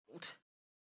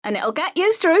and it'll get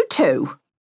you through too.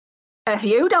 If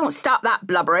you don't stop that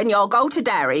blubbering, you'll go to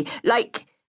Derry, like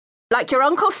your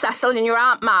Uncle Cecil and your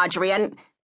Aunt Marjorie and—"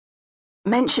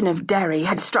 Mention of Derry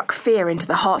had struck fear into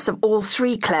the hearts of all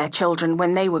three Clare children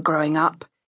when they were growing up.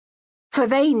 For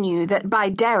they knew that by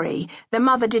Derry, the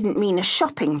mother didn't mean a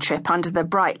shopping trip under the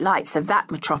bright lights of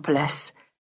that metropolis.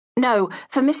 No,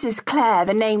 for Mrs. Clare,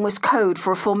 the name was code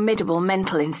for a formidable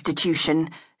mental institution,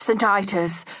 St.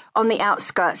 Itas, on the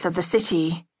outskirts of the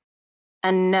city.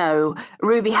 And no,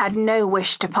 Ruby had no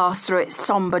wish to pass through its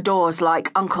sombre doors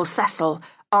like Uncle Cecil,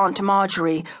 Aunt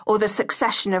Marjorie, or the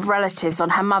succession of relatives on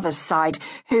her mother's side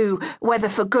who, whether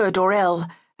for good or ill,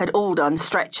 had all done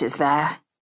stretches there.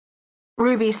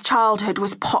 Ruby's childhood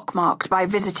was pockmarked by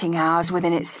visiting hours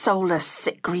within its soulless,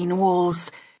 sick-green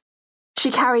walls. She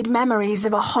carried memories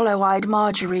of a hollow-eyed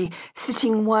Marjorie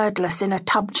sitting wordless in a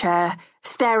tub chair,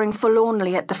 staring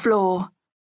forlornly at the floor,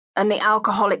 and the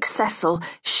alcoholic Cecil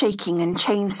shaking and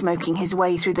chain-smoking his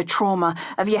way through the trauma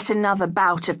of yet another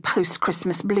bout of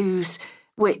post-Christmas blues,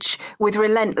 which, with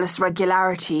relentless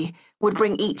regularity, would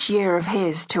bring each year of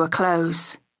his to a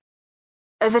close.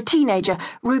 As a teenager,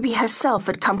 Ruby herself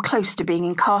had come close to being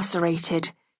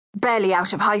incarcerated. Barely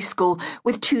out of high school,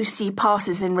 with 2C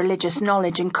passes in religious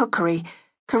knowledge and cookery,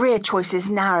 career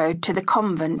choices narrowed to the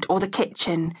convent or the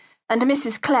kitchen, and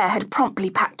Mrs. Clare had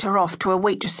promptly packed her off to a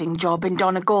waitressing job in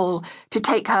Donegal to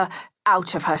take her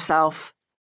out of herself.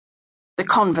 The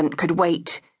convent could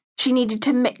wait. She needed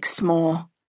to mix more.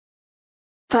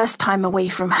 First time away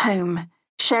from home,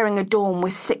 sharing a dorm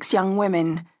with 6 young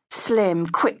women, slim,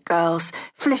 quick girls,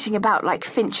 flitting about like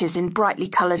finches in brightly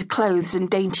coloured clothes and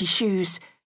dainty shoes,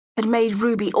 had made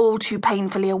Ruby all too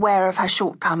painfully aware of her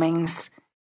shortcomings.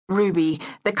 Ruby,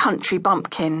 the country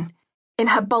bumpkin, in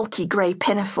her bulky grey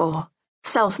pinafore,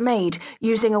 self-made,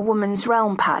 using a woman's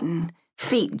realm pattern,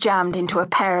 feet jammed into a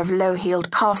pair of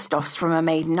low-heeled cast-offs from a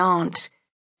maiden aunt,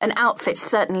 an outfit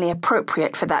certainly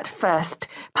appropriate for that first,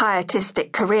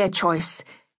 pietistic career choice,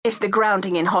 if the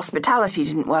grounding in hospitality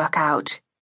didn't work out.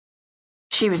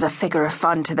 She was a figure of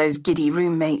fun to those giddy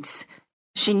roommates.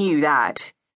 She knew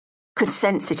that. Could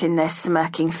sense it in their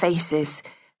smirking faces,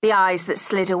 the eyes that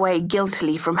slid away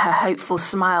guiltily from her hopeful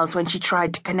smiles when she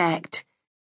tried to connect.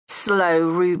 Slow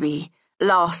Ruby,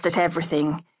 last at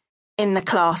everything. In the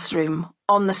classroom,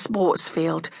 on the sports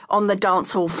field, on the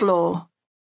dance hall floor.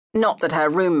 Not that her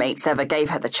roommates ever gave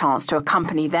her the chance to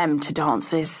accompany them to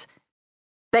dances.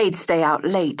 They'd stay out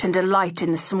late and delight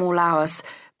in the small hours,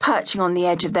 perching on the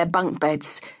edge of their bunk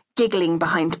beds, giggling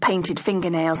behind painted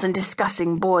fingernails and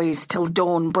discussing boys till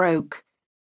dawn broke.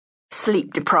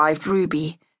 Sleep-deprived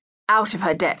Ruby, out of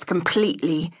her depth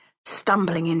completely,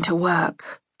 stumbling into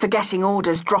work, forgetting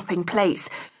orders, dropping plates,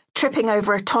 tripping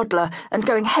over a toddler and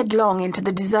going headlong into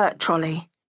the dessert trolley.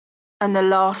 And the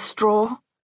last straw?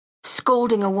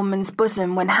 Scalding a woman's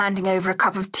bosom when handing over a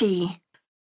cup of tea.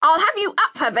 "I'll have you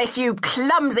up for this, you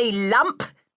clumsy lump!"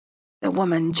 The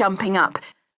woman jumping up,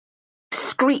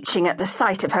 screeching at the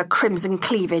sight of her crimson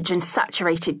cleavage and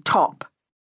saturated top.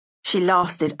 She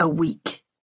lasted a week.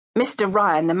 Mr.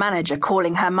 Ryan, the manager,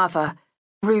 calling her mother,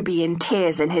 Ruby in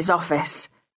tears in his office.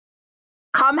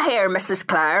 "Come here, Mrs.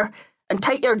 Clare, and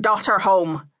take your daughter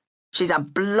home. She's a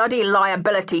bloody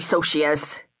liability, so she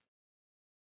is."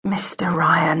 Mr.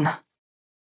 Ryan.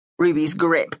 Ruby's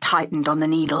grip tightened on the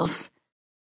needles.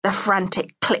 The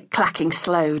frantic click-clacking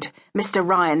slowed, Mr.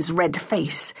 Ryan's red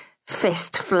face,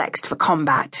 fist flexed for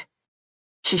combat.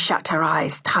 She shut her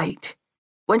eyes tight.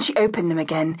 When she opened them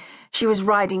again, she was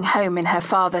riding home in her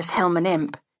father's Hillman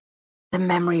Imp. The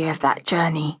memory of that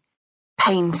journey.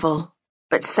 Painful,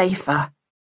 but safer.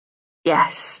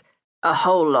 Yes, a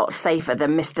whole lot safer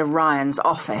than Mr. Ryan's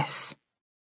office.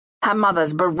 Her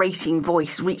mother's berating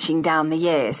voice reaching down the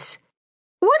years.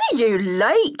 "What are you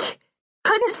like?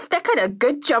 Couldn't stick at a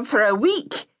good job for a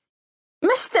week.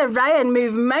 Mr. Ryan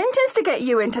moved mountains to get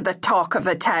you into the talk of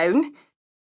the town.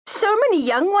 So many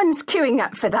young ones queuing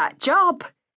up for that job.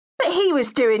 But he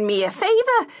was doing me a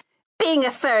favour, being a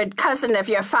third cousin of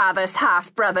your father's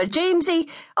half-brother Jamesy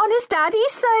on his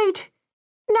daddy's side.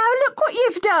 Now look what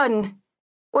you've done.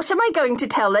 What am I going to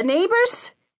tell the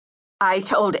neighbours? I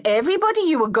told everybody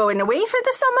you were going away for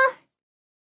the summer."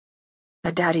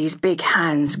 Her daddy's big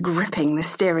hands gripping the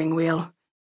steering wheel.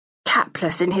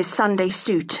 Capless in his Sunday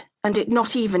suit, and it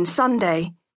not even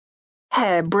Sunday.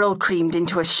 Hair brill-creamed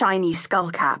into a shiny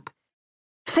skullcap.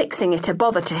 Fixing it a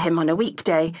bother to him on a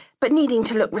weekday, but needing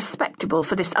to look respectable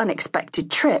for this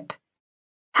unexpected trip.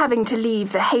 Having to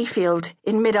leave the hayfield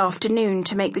in mid-afternoon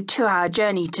to make the 2-hour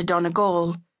journey to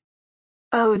Donegal.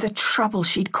 Oh, the trouble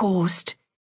she'd caused.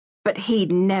 But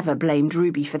he'd never blamed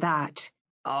Ruby for that.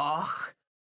 "Och,